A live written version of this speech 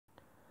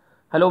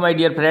Hello my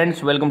dear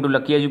friends, welcome to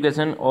lucky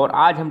education. और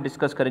आज हम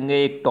डिस्कस करेंगे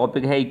एक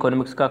टॉपिक है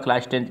इकोनॉमिक्स का,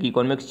 क्लास 10 की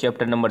economics,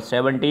 chapter number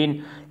 17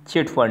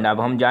 chit fund.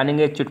 अब हम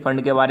जानेंगे चिट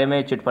फंड के बारे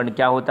में, चिट फंड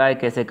क्या होता है,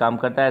 कैसे काम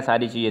करता है,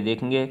 सारी चीज़ें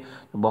देखेंगे।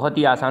 तो बहुत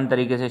ही आसान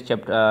तरीके से इस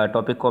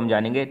टॉपिक को हम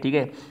जानेंगे। ठीक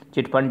है,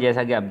 चिट फंड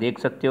जैसा कि आप देख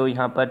सकते हो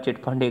यहाँ पर,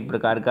 चिट फंड एक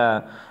प्रकार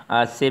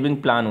का सेविंग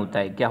प्लान होता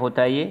है। क्या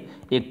होता है ये?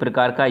 एक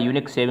प्रकार का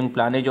यूनिक सेविंग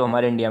प्लान है जो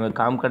हमारे इंडिया में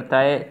काम करता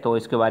है। तो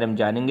इसके बारे में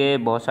जानेंगे।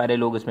 बहुत सारे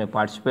लोग इसमें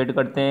पार्टिसिपेट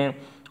करते हैं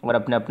और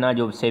अपना अपना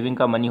जो सेविंग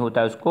का मनी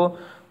होता है उसको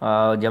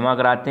जमा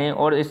कराते हैं,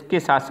 और इसके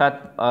साथ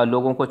साथ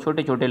लोगों को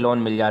छोटे छोटे लोन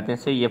मिल जाते हैं।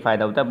 इससे ये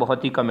फ़ायदा होता है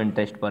बहुत ही कम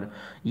इंटरेस्ट पर।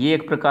 ये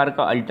एक प्रकार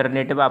का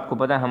अल्टरनेटिव। आपको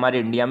पता है हमारे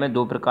इंडिया में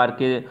दो प्रकार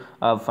के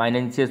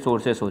फाइनेंशियल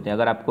सोर्सेस होते हैं।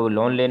 अगर आपको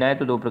लोन लेना है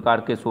तो दो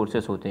प्रकार के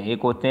सोर्सेस होते हैं,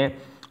 एक होते हैं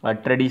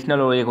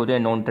ट्रेडिशनल और एक होते हैं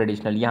नॉन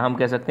ट्रेडिशनल। यहाँ हम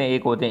कह सकते हैं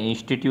एक होते हैं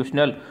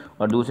इंस्टीट्यूशनल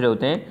और दूसरे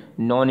होते हैं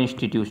नॉन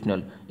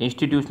इंस्टीट्यूशनल।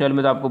 इंस्टीट्यूशनल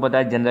में तो आपको पता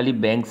है जनरली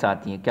बैंक्स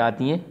आती हैं। क्या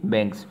आती हैं?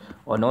 बैंक्स।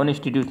 और नॉन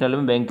इंस्टीट्यूशनल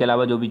में बैंक के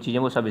अलावा जो भी चीज़ें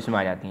वो सब इसमें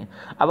आ जाती हैं।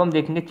 अब हम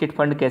देखेंगे चिट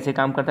फंड कैसे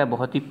काम करता है।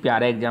 बहुत ही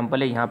प्यारा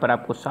एग्जाम्पल है, यहाँ पर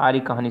आपको सारी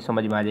कहानी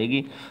समझ में आ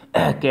जाएगी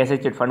कैसे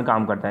चिट फंड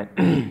काम करता है।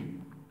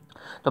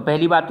 तो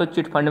पहली बात तो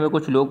चिट फंड में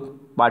कुछ लोग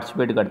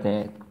पार्टिसिपेट करते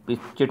हैं। इस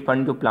चिट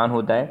फंड जो प्लान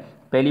होता है,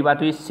 पहली बात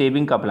तो ये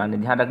सेविंग का प्लान है।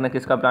 ध्यान रखना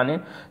किसका प्लान है?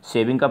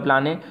 सेविंग का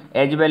प्लान है।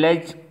 एज वेल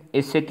एज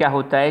इससे क्या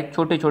होता है,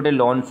 छोटे छोटे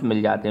लोन्स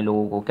मिल जाते हैं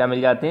लोगों को। क्या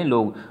मिल जाते हैं?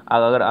 लोग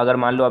अगर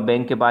मान लो आप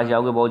बैंक के पास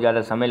जाओगे, बहुत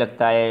ज़्यादा समय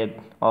लगता है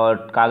और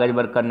कागज़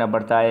वर्क करना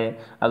पड़ता है।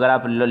 अगर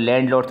आप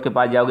लैंडलॉर्ड्स के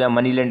पास जाओगे या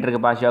मनी लेंडर के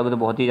पास जाओगे तो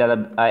बहुत ही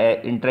ज़्यादा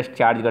इंटरेस्ट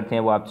चार्ज करते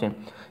हैं वो आपसे।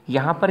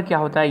 यहाँ पर क्या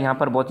होता है, यहाँ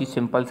पर बहुत ही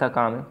सिंपल सा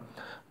काम है।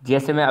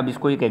 जैसे मैं अब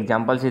इसको एक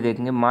एग्जांपल से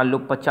देखेंगे। मान लो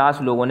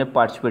 50 लोगों ने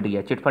पार्टिसिपेट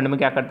किया। चिट फंड में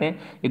क्या करते हैं,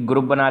 एक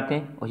ग्रुप बनाते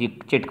हैं और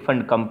एक चिट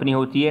फंड कंपनी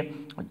होती है।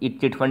 एक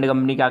चिट फंड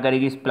कंपनी क्या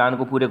करेगी, इस प्लान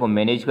को पूरे को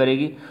मैनेज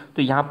करेगी।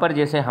 तो यहाँ पर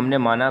जैसे हमने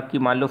माना कि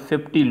मान लो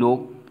 50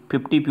 लोग,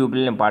 50 पीपल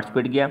ने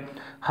पार्टिसिपेट किया।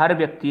 हर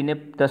व्यक्ति ने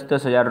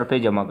 10-10 हज़ार रुपये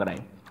जमा कराए।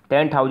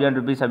 10,000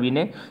 रुपीज़ सभी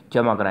ने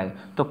जमा कराए।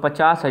 तो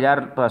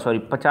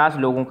 50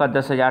 लोगों का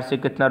 10,000 से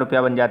कितना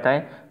रुपया बन जाता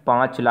है?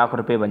 5 लाख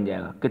रुपए बन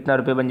जाएगा। कितना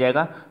रुपये बन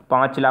जाएगा?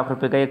 5 लाख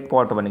रुपए का एक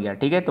पॉट बन गया।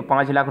 ठीक है, तो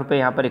 5 लाख रुपए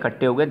यहाँ पर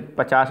इकट्ठे हो गए,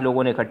 50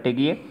 लोगों ने इकट्ठे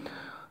किए।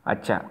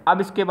 अच्छा,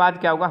 अब इसके बाद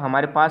क्या होगा,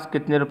 हमारे पास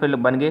कितने रुपए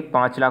बन गए?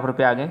 5 लाख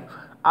रुपए आ गए।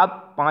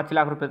 अब 5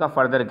 लाख रुपए का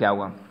फर्दर क्या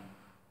हुआ?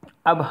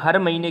 अब हर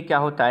महीने क्या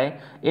होता है,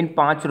 इन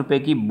 5 रुपए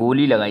की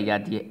बोली लगाई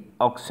जाती है,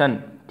 ऑक्शन।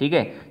 ठीक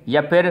है,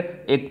 या फिर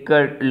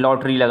एक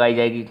लॉटरी लगाई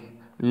जाएगी।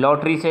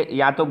 लॉटरी से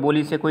या तो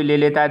बोली से कोई ले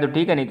लेता है तो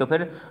ठीक है, नहीं तो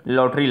फिर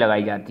लॉटरी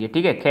लगाई जाती है।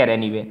 ठीक है, खैर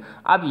एनीवे,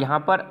 अब यहाँ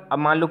पर अब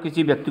मान लो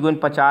किसी व्यक्ति को इन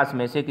 50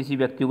 में से किसी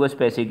व्यक्ति को इस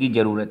पैसे की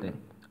ज़रूरत है।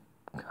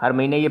 हर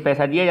महीने ये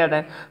पैसा दिया जाता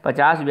है।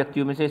 50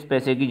 व्यक्तियों में से इस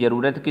पैसे की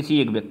ज़रूरत है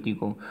किसी एक व्यक्ति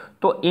को,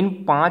 तो इन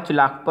 5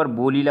 लाख पर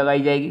बोली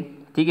लगाई जाएगी।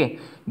 ठीक है,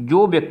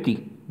 जो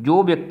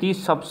व्यक्ति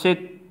सबसे,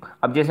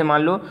 अब जैसे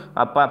मान लो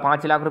अब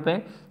 5 लाख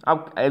रुपए,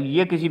 अब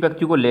ये किसी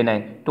व्यक्ति को लेना है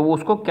तो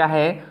उसको क्या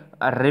है,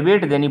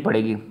 रिबेट देनी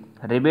पड़ेगी।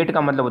 रिबेट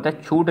का मतलब होता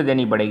है छूट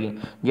देनी पड़ेगी।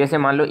 जैसे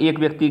मान लो एक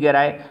व्यक्ति कह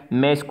रहा है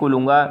मैं इसको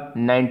लूँगा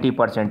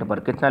 90% पर।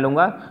 कितना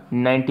लूँगा?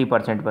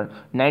 90% पर।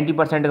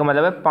 90% का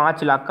मतलब है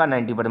 5 लाख का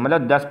 90%,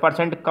 मतलब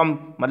 10% कम,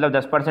 मतलब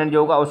 10% जो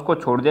होगा उसको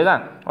छोड़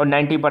देगा और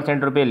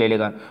 90% रुपये ले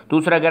लेगा।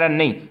 दूसरा कह रहा है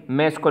नहीं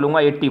मैं इसको लूँगा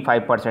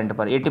 85%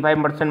 पर।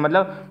 85%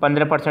 मतलब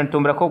 15%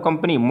 तुम रखो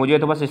कंपनी, मुझे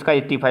तो बस इसका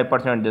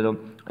 85% दे दो।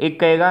 एक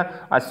कहेगा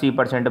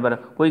 80% पर,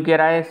 कोई कह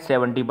रहा है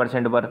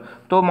 70% पर।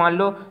 तो मान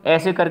लो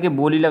ऐसे करके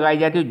बोली लगाई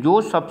जाती है, जो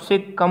सबसे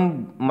कम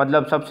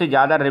मतलब सबसे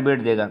ज़्यादा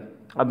रिबेट देगा।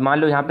 अब मान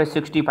लो यहाँ पे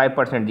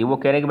 65% दी, वो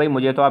कह रहे हैं कि भाई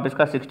मुझे तो आप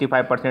इसका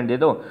 65% दे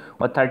दो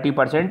और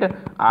 30%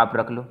 आप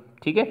रख लो।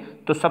 ठीक है,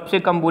 तो सबसे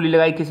कम बोली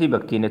लगाई किसी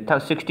व्यक्ति ने,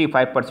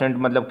 65%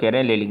 मतलब कह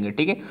रहे हैं ले लेंगे।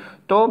 ठीक है,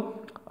 तो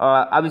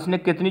अब इसने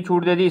कितनी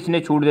छूट दे दी? इसने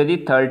छूट दे दी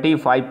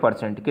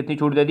 35%। कितनी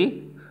छूट दे दी?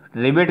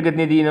 रिबेट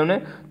कितनी दी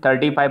इन्होंने?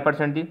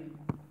 35% दी।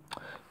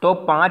 तो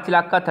 5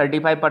 लाख का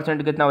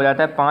 35% कितना हो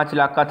जाता है? 5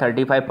 लाख का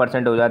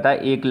 35% हो जाता है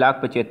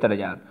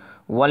 1,75,000।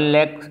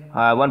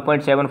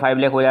 1.75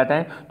 लाख हो जाता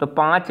है। तो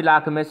 5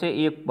 लाख में से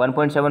एक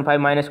 1.75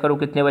 माइनस करो,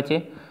 कितने बचे?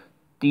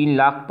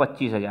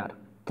 3,25,000।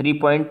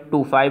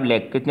 3.25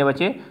 लाख कितने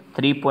बचे?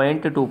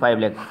 3.25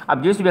 लाख।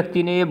 अब जिस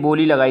व्यक्ति ने ये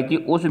बोली लगाई थी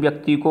उस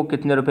व्यक्ति को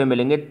कितने रुपए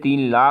मिलेंगे?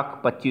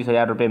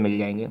 3,25,000 रुपये मिल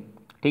जाएंगे।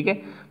 ठीक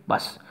है,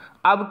 बस।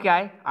 अब क्या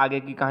है, आगे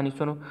की कहानी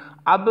सुनो।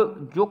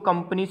 अब जो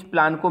कंपनी इस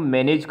प्लान को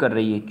मैनेज कर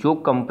रही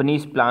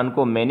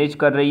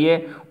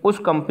है, उस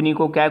कंपनी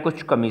को क्या है,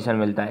 कुछ कमीशन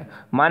मिलता है।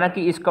 माना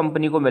कि इस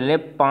कंपनी को मिल रहे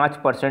हैं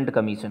 5%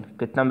 कमीशन।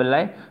 कितना मिल रहा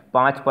है?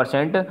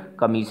 5%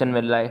 कमीशन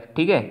मिल रहा है।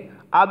 ठीक है,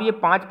 अब ये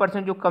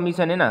 5% जो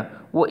कमीशन है ना,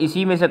 वो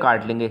इसी में से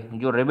काट लेंगे,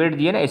 जो रिबेट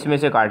दिए ना इसमें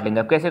से काट लेंगे।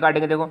 अब कैसे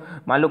काटेंगे देखो,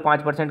 मान लो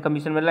 5%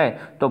 कमीशन मिल रहा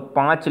है तो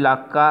 5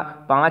 लाख का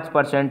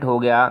 5% हो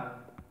गया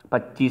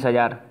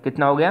 25,000।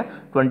 कितना हो गया?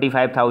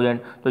 25,000।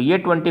 तो ये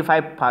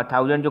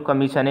 25,000 जो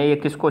कमीशन है ये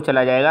किसको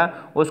चला जाएगा?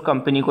 उस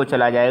कंपनी को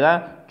चला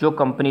जाएगा जो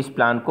कंपनी इस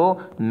प्लान को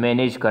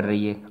मैनेज कर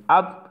रही है।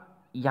 अब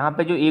यहाँ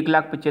पे जो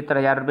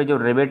 1,75,000 रुपये जो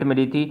रिबेट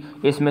मिली थी,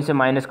 इसमें से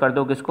माइनस कर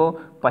दो किसको?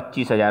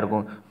 25,000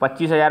 को।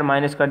 25,000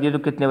 माइनस कर दिए तो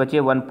कितने बचे?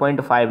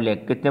 1.5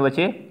 लाख। कितने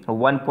बचे?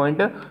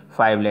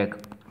 1.5 लाख।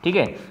 ठीक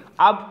है,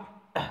 अब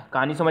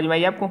कहानी समझ में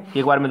आई आपको?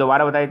 एक बार मैं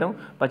दोबारा बता देता हूँ।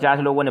 50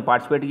 लोगों ने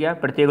पार्टिसिपेट किया,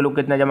 प्रत्येक लोग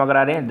कितना जमा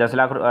करा रहे हैं?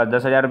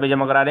 10,000 रुपये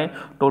जमा करा रहे हैं।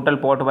 टोटल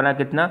पॉट बना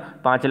कितना?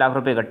 5 लाख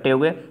रुपये इकट्ठे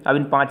हुए। अब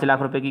इन 5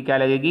 लाख रुपये की क्या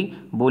लगेगी?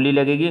 बोली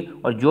लगेगी।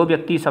 और जो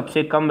व्यक्ति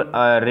सबसे कम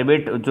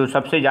रिबेट, जो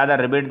सबसे ज़्यादा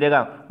रिबेट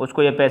देगा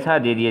उसको ये पैसा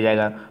दे दिया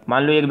जाएगा।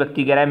 मान लो एक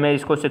व्यक्ति कह रहा है मैं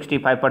इसको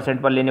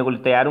 65% पर लेने को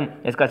तैयार हूँ,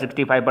 इसका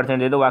 65%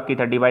 दे दो, बाकी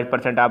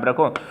 35% आप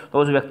रखो, तो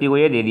उस व्यक्ति को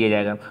ये दे दिया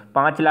जाएगा।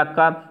 5 लाख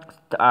का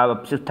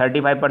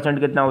 35%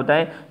 कितना होता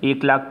है?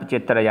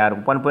 1,75,000,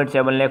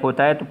 1.7 लाख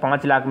होता है। तो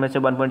 5 लाख में से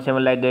 1.7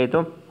 लाख गए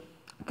तो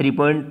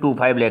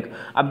 3.25 लाख।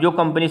 अब जो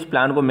कंपनी इस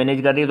प्लान को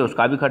मैनेज कर रही है तो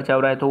उसका भी खर्चा हो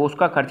रहा है, तो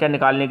उसका खर्चा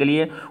निकालने के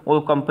लिए वो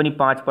कंपनी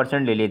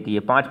 5% ले लेती है।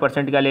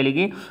 5% क्या ले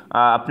लेगी?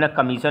 अपना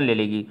कमीशन ले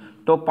लेगी।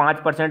 तो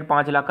 5%,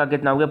 5 लाख का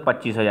कितना हो गया?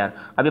 25,000।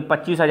 अब ये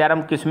 25,000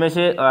 हम किस में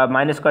से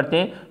माइनस करते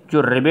हैं?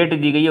 जो रिबेट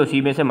दी गई है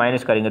उसी में से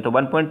माइनस करेंगे। तो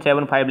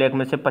 1.75 लाख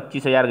में से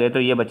 25,000 गए तो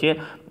ये बचे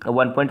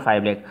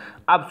 1.5 लाख।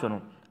 अब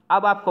सुनो,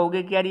 अब आप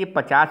कहोगे कि यार ये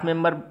 50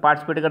 मेंबर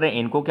पार्टिसिपेट कर रहे हैं,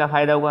 इनको क्या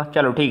फ़ायदा होगा?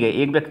 चलो ठीक है,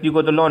 एक व्यक्ति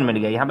को तो लोन मिल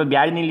गया, यहाँ पे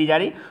ब्याज नहीं ली जा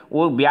रही,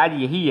 वो ब्याज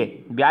यही है।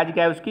 ब्याज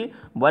क्या है उसकी?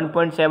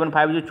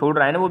 1.75 जो छोड़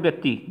रहा है ना वो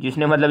व्यक्ति,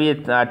 जिसने मतलब ये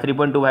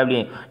 3.25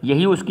 लिए,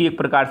 यही उसकी एक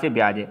प्रकार से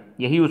ब्याज है,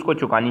 यही उसको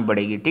चुकानी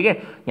पड़ेगी। ठीक है,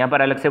 यहाँ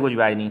पर अलग से कुछ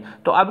ब्याज नहीं।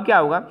 तो अब क्या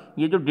होगा?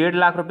 ये जो 1.5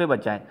 लाख रुपये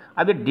बचा है,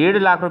 अब ये 1.5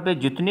 लाख रुपये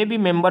जितने भी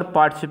मेंबर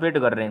पार्टिसिपेट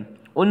कर रहे हैं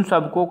उन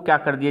सबको क्या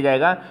कर दिया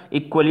जाएगा?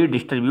 इक्वली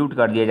डिस्ट्रीब्यूट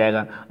कर दिया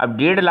जाएगा। अब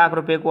 1.5 लाख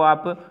रुपए को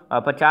आप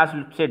 50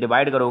 से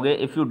डिवाइड करोगे।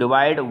 इफ़ यू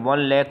डिवाइड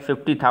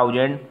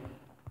 1,50,000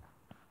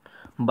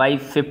 बाई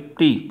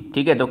 50,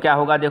 ठीक है, तो क्या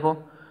होगा? देखो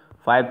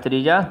 5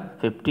 3 जा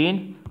 15,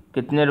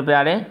 कितने रुपए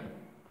आ रहे हैं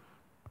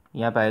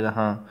यहाँ पे आएगा?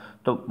 हाँ,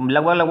 तो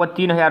लगभग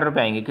 3,000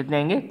 रुपये आएंगे। कितने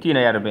आएंगे?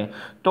 3,000 रुपये।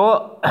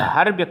 तो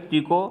हर व्यक्ति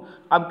को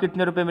अब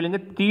कितने रुपए मिलेंगे?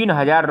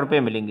 3,000 रुपये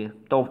मिलेंगे।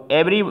 तो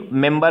every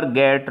member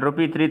gate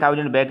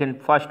 ₹3,000 back in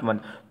first month.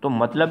 तो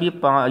मतलब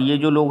ये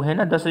जो लोग हैं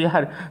ना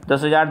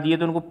 10,000 दिए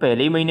तो उनको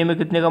पहले ही महीने में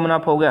कितने का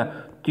मुनाफा हो गया?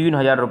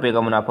 3,000 रुपये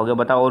का मुनाफा हो गया।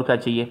 बताओ और क्या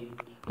चाहिए?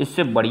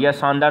 इससे बढ़िया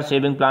शानदार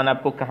सेविंग प्लान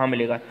आपको कहाँ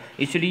मिलेगा?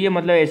 इसलिए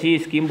मतलब ऐसी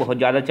स्कीम बहुत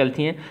ज़्यादा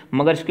चलती हैं,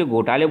 मगर इसके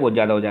घोटाले बहुत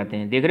ज़्यादा हो जाते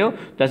हैं। देख रहे हो,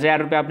 10,000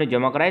 रुपये आपने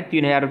जमा कराए,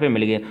 3,000 रुपये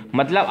मिल गए।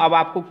 मतलब अब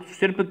आपको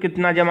सिर्फ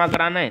कितना जमा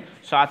कराना है?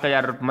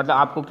 7,000 रुपये। मतलब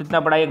आपको कितना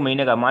पड़ा एक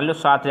महीने का? मान लो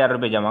 7,000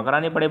 रुपये जमा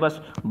कराने पड़े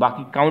बस,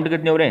 बाकी काउंट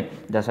कितने हो रहे हैं?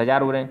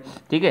 10,000 हो रहे हैं।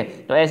 ठीक है,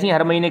 तो ऐसे ही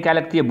हर महीने क्या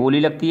लगती है? बोली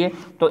लगती है।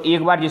 तो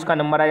एक बार जिसका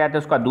नंबर आ जाता है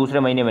उसका दूसरे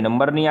महीने में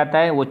नंबर नहीं आता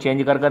है, वो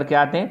चेंज कर करके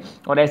आते हैं,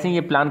 और ऐसे ही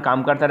ये प्लान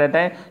काम करता रहता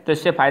है। तो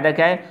इससे फ़ायदा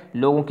क्या है?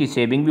 लोगों की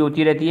सेविंग भी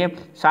होती रहती है,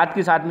 साथ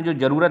के साथ में जो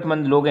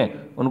ज़रूरतमंद लोग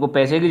हैं उनको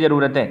पैसे की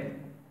ज़रूरत है,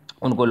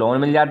 उनको लोन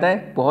मिल जाता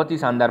है। बहुत ही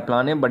शानदार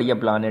प्लान है, बढ़िया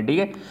प्लान है। ठीक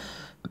है,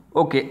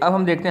 ओके, अब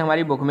हम देखते हैं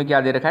हमारी बुक में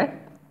क्या दे रखा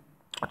है।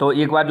 तो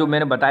एक बार जो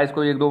मैंने बताया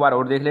इसको 1-2 बार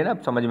और देख लेना,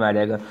 अब समझ में आ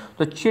जाएगा।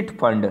 तो चिट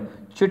फंड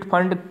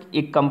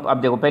एक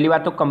अब देखो, पहली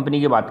बात तो कंपनी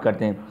की बात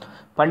करते हैं।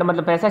 फंड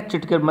मतलब पैसा,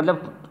 चिट के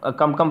मतलब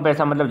कम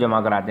पैसा मतलब जमा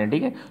कराते हैं।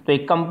 ठीक है, तो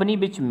एक company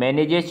which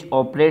manages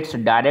operates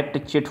direct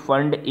chit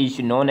fund is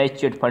known as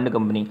chit fund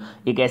company.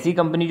 एक ऐसी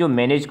कंपनी जो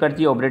मैनेज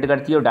करती है, ऑपरेट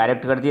करती है और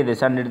डायरेक्ट करती है,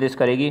 दिशा निर्देश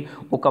करेगी,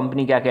 वो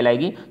कंपनी क्या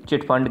कहलाएगी?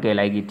 चिट फंड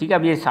कहलाएगी। ठीक है,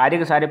 अब ये सारे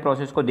के सारे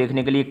प्रोसेस को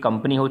देखने के लिए एक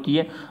कंपनी होती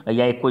है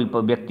या एक कोई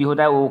व्यक्ति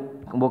होता है,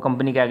 वो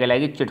कंपनी क्या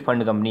कहलाएगी? Chit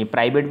fund company.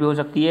 प्राइवेट भी हो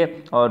सकती है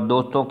और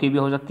दोस्तों की भी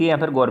हो सकती है या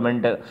फिर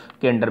गवर्नमेंट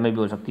के अंडर में भी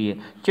हो सकती है।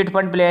 Chit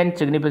fund play an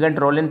significant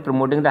role in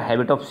promoting the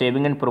habit of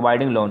saving and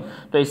providing loan.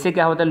 तो इससे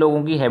क्या होता है?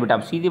 लोगों की हैबिट।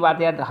 अब सीधी बात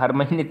है यार, हर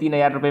महीने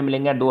 3,000 रुपये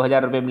मिलेंगे,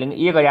 2,000 रुपये मिलेंगे,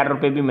 1,000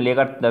 रुपये भी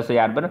मिलेगा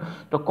 10,000 पर,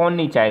 तो कौन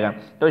नहीं चाहेगा?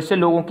 तो इससे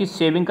लोगों की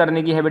सेविंग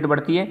करने की हैबिट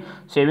बढ़ती है,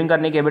 सेविंग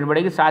करने की हैबिट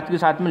बढ़ेगी, साथ के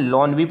साथ में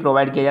लोन भी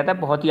प्रोवाइड किया जाता है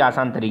बहुत ही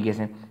आसान तरीके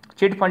से।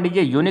 Chit fund is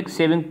a unique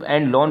saving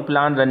and loan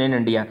plan run in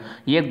India.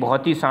 ये एक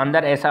बहुत ही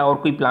शानदार, ऐसा और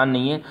कोई प्लान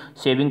नहीं है।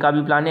 सेविंग का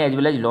भी प्लान है एज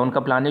वेल एज लोन का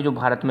प्लान है जो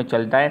भारत में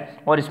चलता है,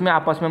 और इसमें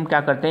आपस में हम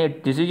क्या करते हैं?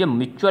 This is a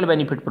mutual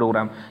benefit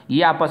programme.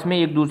 ये आपस में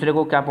एक दूसरे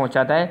को क्या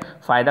पहुंचाता है?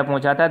 फ़ायदा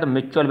पहुंचाता है। तो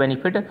म्यूचुअल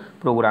बेनिफिट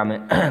प्रोग्राम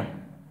है।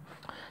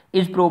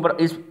 इस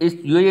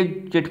ये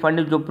चिट फंड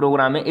जो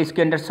प्रोग्राम है,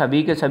 इसके अंदर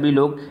सभी के सभी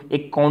लोग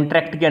एक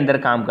कॉन्ट्रैक्ट के अंदर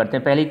काम करते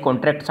हैं। पहले ही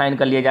कॉन्ट्रैक्ट साइन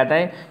कर लिया जाता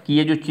है कि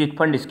ये जो चिट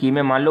फंड स्कीम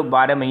है, मान लो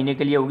 12 महीने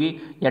के लिए होगी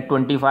या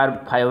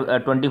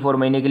 24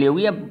 महीने के लिए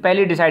होगी, या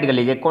पहले डिसाइड कर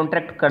लीजिए,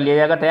 कॉन्ट्रैक्ट कर लिया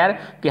जाएगा तैयार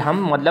कि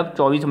हम मतलब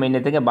 24 महीने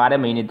तक या 12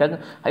 महीने तक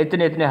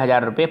इतने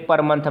हज़ार रुपये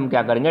पर मंथ हम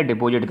क्या करेंगे?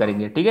 डिपॉजिट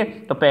करेंगे। ठीक है,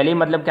 तो पहले ही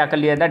मतलब क्या कर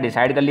लिया जाता है?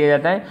 डिसाइड कर लिया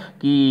जाता है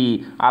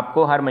कि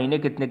आपको हर महीने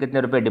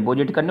कितने रुपये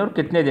डिपॉजिट करने और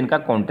कितने दिन का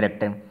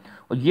कॉन्ट्रैक्ट है।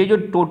 और ये जो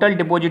टोटल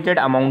डिपॉजिटेड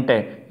अमाउंट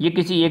है, ये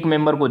किसी एक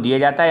मेंबर को दिया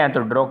जाता है, या तो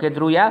ड्रॉ के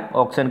थ्रू या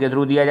ऑक्शन के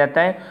थ्रू दिया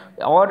जाता है,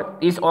 और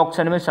इस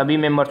ऑक्शन में सभी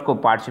मेंबर्स को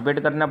पार्टिसिपेट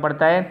करना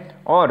पड़ता है।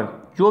 और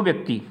जो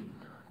व्यक्ति,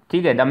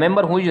 ठीक है, the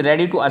member who is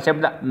ready to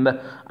accept the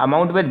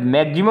amount with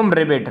maximum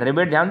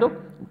rebate, ध्यान दो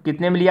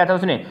कितने में लिया था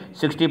उसने?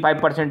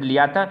 65%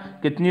 लिया था।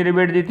 कितनी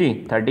रिबेट दी थी?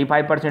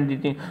 35% दी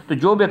थी। तो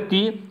जो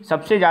व्यक्ति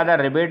सबसे ज़्यादा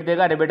रिबेट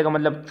देगा, रिबेट का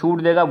मतलब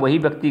छूट देगा, वही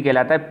व्यक्ति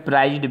कहलाता है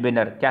प्राइज्ड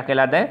विनर। क्या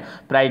कहलाता है?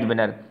 Prized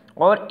winner.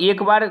 और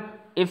एक बार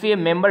if a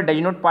member does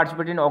not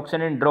participate in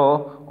auction and draw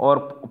or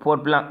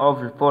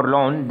for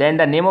loan, then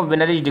the name of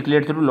winner is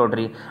declared through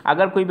lottery.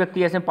 अगर कोई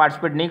व्यक्ति ऐसे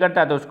पार्टिसिपेट नहीं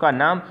करता तो उसका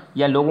नाम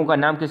या लोगों का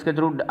नाम किसके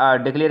थ्रू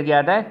डिक्लेयर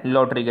किया जाता है?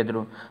 लॉटरी के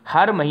थ्रू।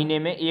 हर महीने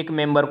में एक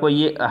मेंबर को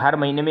हर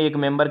महीने में एक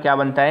मेंबर क्या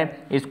बनता है?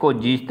 इसको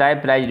जीतता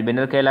है, प्राइज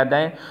विनर कहलाता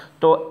है।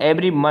 तो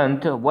every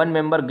month one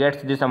member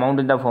gets this amount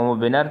in the form of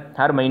winner.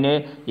 हर महीने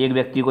एक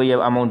व्यक्ति को ये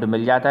अमाउंट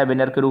मिल जाता है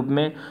विनर के रूप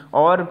में।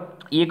 और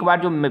एक बार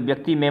जो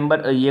व्यक्ति मेंबर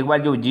एक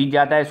बार जो जीत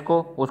जाता है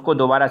उसको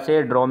दोबारा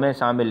से ड्रॉ में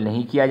शामिल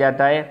नहीं किया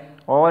जाता है।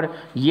 और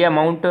ये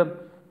अमाउंट,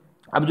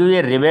 अब जो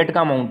ये रिबेट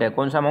का अमाउंट है,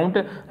 कौन सा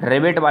अमाउंट?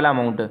 रिबेट वाला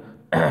अमाउंट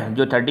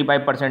जो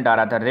 35% आ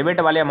रहा था, रिबेट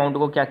वाले अमाउंट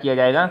को क्या किया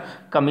जाएगा?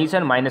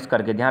 कमीशन माइनस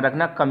करके, ध्यान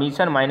रखना,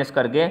 कमीशन माइनस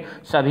करके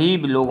सभी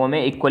लोगों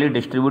में इक्वली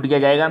डिस्ट्रीब्यूट किया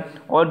जाएगा।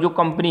 और जो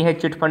कंपनी है,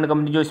 चिट फंड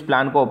कंपनी जो इस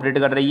प्लान को ऑपरेट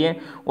कर रही है,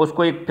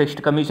 उसको एक फिक्स्ड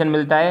कमीशन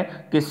मिलता है।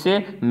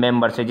 किससे?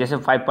 मेंबर से, जैसे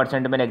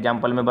 5% मैंने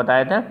एग्जाम्पल में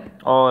बताया था।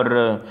 और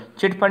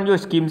चिट फंड जो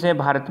स्कीम्स हैं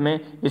भारत में,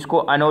 इसको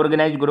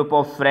unorganised group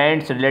of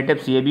friends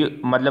relatives ये भी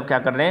मतलब क्या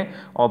कर रहे हैं?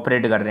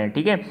 ऑपरेट कर रहे हैं।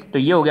 ठीक है, तो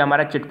ये हो गया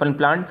हमारा चिट फंड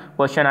प्लान।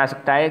 क्वेश्चन आ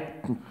सकता है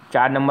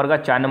 4 नंबर का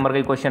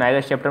ही क्वेश्चन आएगा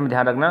इस चैप्टर में,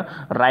 ध्यान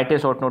रखना। Right A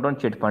short note on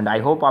chit fund. I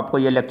hope आपको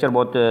ये लेक्चर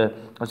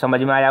बहुत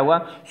समझ में आया होगा।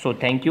 So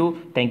thank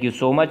you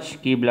so much.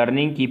 Keep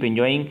learning, keep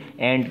enjoying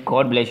and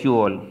God bless you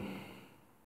all.